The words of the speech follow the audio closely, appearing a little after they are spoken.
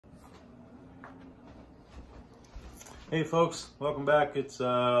Hey folks, welcome back. It's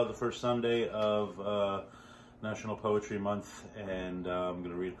the first Sunday of National Poetry Month, and I'm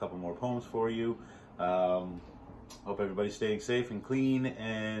going to read a couple more poems for you. Hope everybody's staying safe and clean,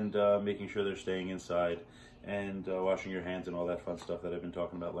 and making sure they're staying inside, and washing your hands and all that fun stuff that I've been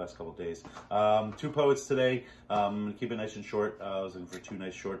talking about the last couple of days. Two poets today. I'm going to keep it nice and short. I was looking for two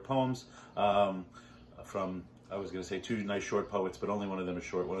nice short poems I was going to say two nice short poets, but only one of them is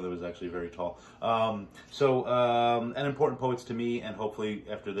short. One of them is actually very tall. And important poets to me, and hopefully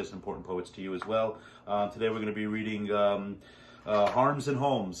after this, important poets to you as well. Today we're going to be reading Holmes and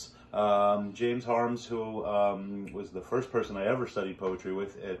Holmes. James Holmes, who was the first person I ever studied poetry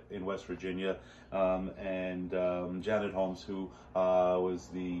with in West Virginia, and Janet Holmes, who was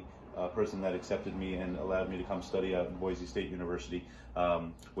the person that accepted me and allowed me to come study out in Boise State University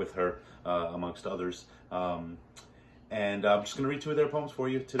with her, amongst others. And I'm just going to read two of their poems for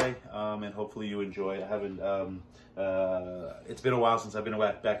you today, and hopefully you enjoy. I haven't, it's been a while since I've been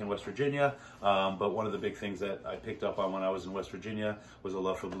back in West Virginia, but one of the big things that I picked up on when I was in West Virginia was a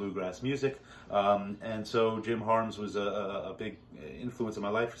love for bluegrass music. And so Jim Holmes was a big influence in my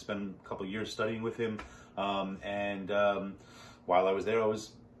life. I spent a couple of years studying with him, and while I was there, I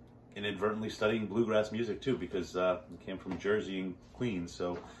was inadvertently studying bluegrass music too, because I came from Jersey and Queens,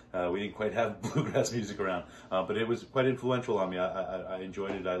 so we didn't quite have bluegrass music around, but it was quite influential on me. I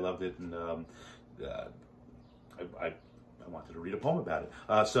enjoyed it, I loved it, and I wanted to read a poem about it.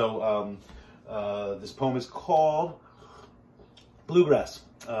 This poem is called Bluegrass.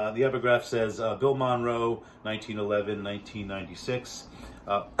 The epigraph says, Bill Monroe, 1911-1996.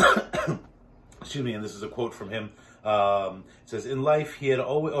 Excuse me, and this is a quote from him. It says, in life he had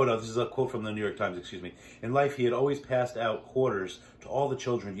always, oh no, this is a quote from the New York Times, excuse me. In life he had always passed out quarters to all the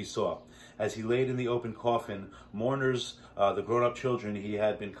children he saw. As he laid in the open coffin, mourners, the grown-up children he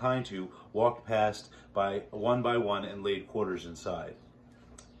had been kind to, walked past by one and laid quarters inside.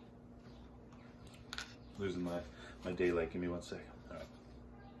 Losing my daylight, give me 1 second. All right.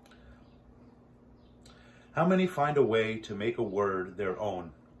 How many find a way to make a word their own,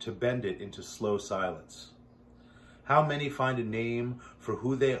 to bend it into slow silence? How many find a name for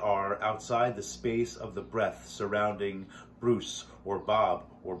who they are outside the space of the breath surrounding Bruce or Bob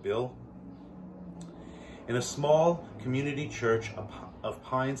or Bill? In a small community church of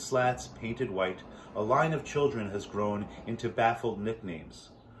pine slats painted white, a line of children has grown into baffled nicknames.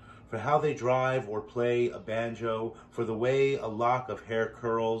 For how they drive or play a banjo, for the way a lock of hair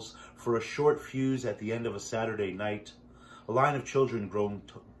curls, for a short fuse at the end of a Saturday night, a line of children grown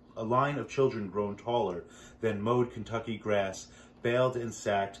taller than mowed Kentucky grass, baled and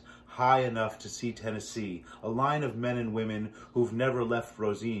sacked, high enough to see Tennessee, a line of men and women who've never left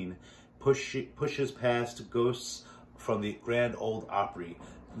Rosine, pushes past ghosts from the Grand Ole Opry,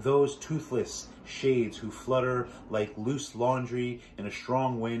 those toothless shades who flutter like loose laundry in a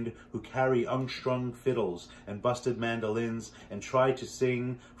strong wind, who carry unstrung fiddles and busted mandolins and try to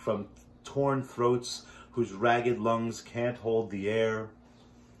sing from torn throats whose ragged lungs can't hold the air.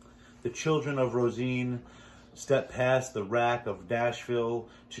 The children of Rosine step past the rack of Nashville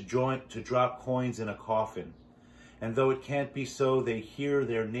to drop coins in a coffin. And though it can't be so, they hear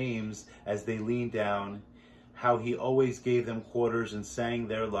their names as they lean down, how he always gave them quarters and sang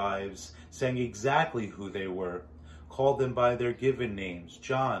their lives, sang exactly who they were, called them by their given names,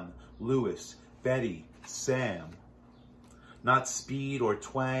 John, Louis, Betty, Sam. Not speed or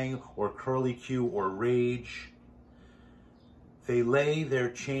twang or curlicue or rage. They lay their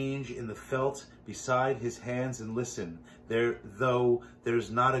change in the felt beside his hands and listen, though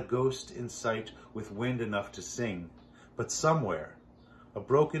there's not a ghost in sight with wind enough to sing. But somewhere, a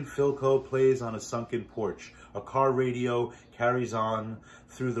broken Philco plays on a sunken porch. A car radio carries on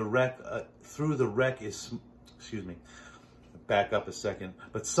through the wreck is, excuse me, back up a second.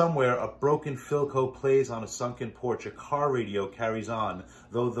 But somewhere, a broken Philco plays on a sunken porch. A car radio carries on,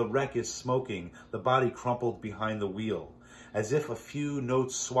 though the wreck is smoking, the body crumpled behind the wheel. As if a few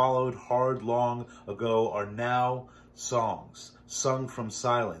notes swallowed hard long ago are now songs, sung from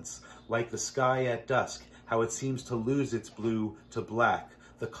silence, like the sky at dusk, how it seems to lose its blue to black.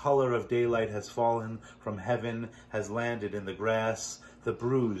 The color of daylight has fallen from heaven, has landed in the grass, the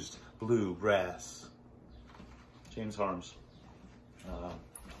bruised blue grass. James Holmes,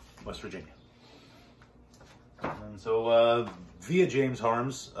 West Virginia. And so via James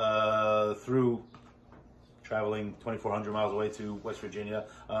Holmes, through traveling 2,400 miles away to West Virginia,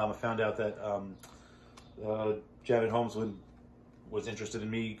 I found out that Janet Holmes was interested in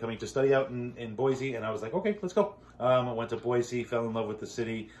me coming to study out in Boise, and I was like, okay, let's go. I went to Boise, fell in love with the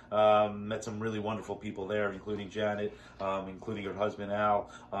city, met some really wonderful people there, including Janet, including her husband Al,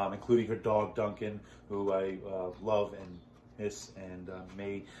 including her dog Duncan, who I love and miss, and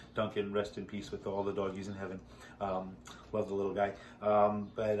may Duncan rest in peace with all the doggies in heaven. Love the little guy.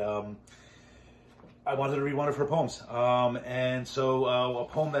 I wanted to read one of her poems. And so a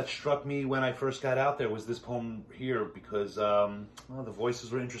poem that struck me when I first got out there was this poem here, because well, the voices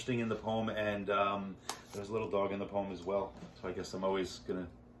were interesting in the poem, and there's a little dog in the poem as well. So I guess I'm always going to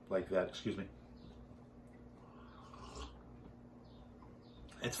like that. Excuse me.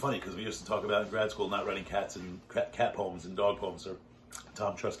 It's funny because we used to talk about in grad school not writing cats and cat poems and dog poems, or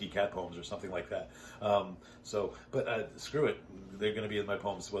Tom Trusky cat poems or something like that. But screw it. They're going to be in my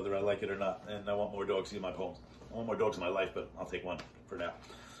poems whether I like it or not. And I want more dogs in my poems. I want more dogs in my life, but I'll take one for now.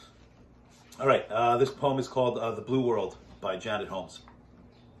 All right. This poem is called The Blue World by Janet Holmes.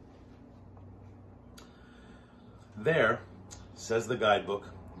 There, says the guidebook,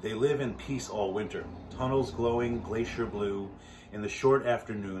 they live in peace all winter. Tunnels glowing glacier blue. In the short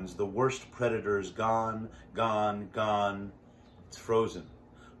afternoons, the worst predators gone, gone, gone. It's frozen,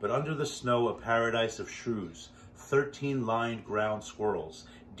 but under the snow a paradise of shrews, 13 lined ground squirrels,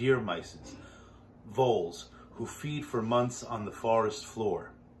 deer mices, voles, who feed for months on the forest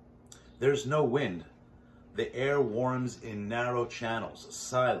floor. There's no wind. The air warms in narrow channels.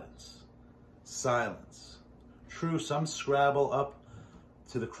 Silence. Silence. True, some scrabble up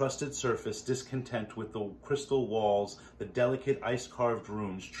to the crusted surface, discontent with the crystal walls, the delicate ice-carved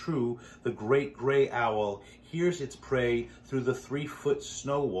rooms. True, the great gray owl hears its prey through the 3-foot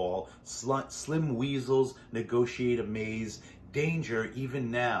snow wall. Slim weasels negotiate a maze. Danger even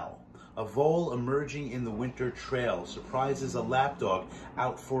now. A vole emerging in the winter trail surprises a lapdog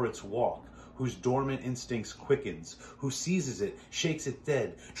out for its walk, whose dormant instincts quickens, who seizes it, shakes it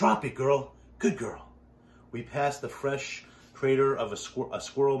dead. Drop it, girl. Good girl. We pass the fresh crater of a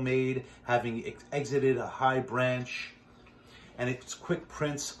squirrel maid, having exited a high branch, and its quick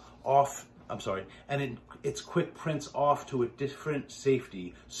prints off. Its quick prints off to a different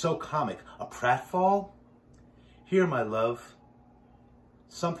safety. So comic. A pratfall? Here, my love.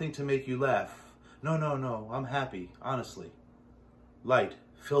 Something to make you laugh. No, no, no. I'm happy, honestly. Light,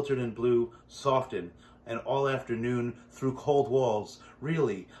 filtered in blue, soften, and all afternoon through cold walls.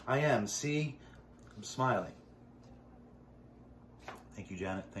 Really, I am. See? I'm smiling. Thank you,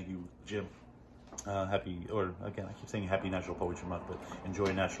 Janet. Thank you, Jim. Again, I keep saying Happy National Poetry Month, but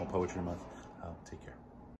enjoy National Poetry Month. Take care.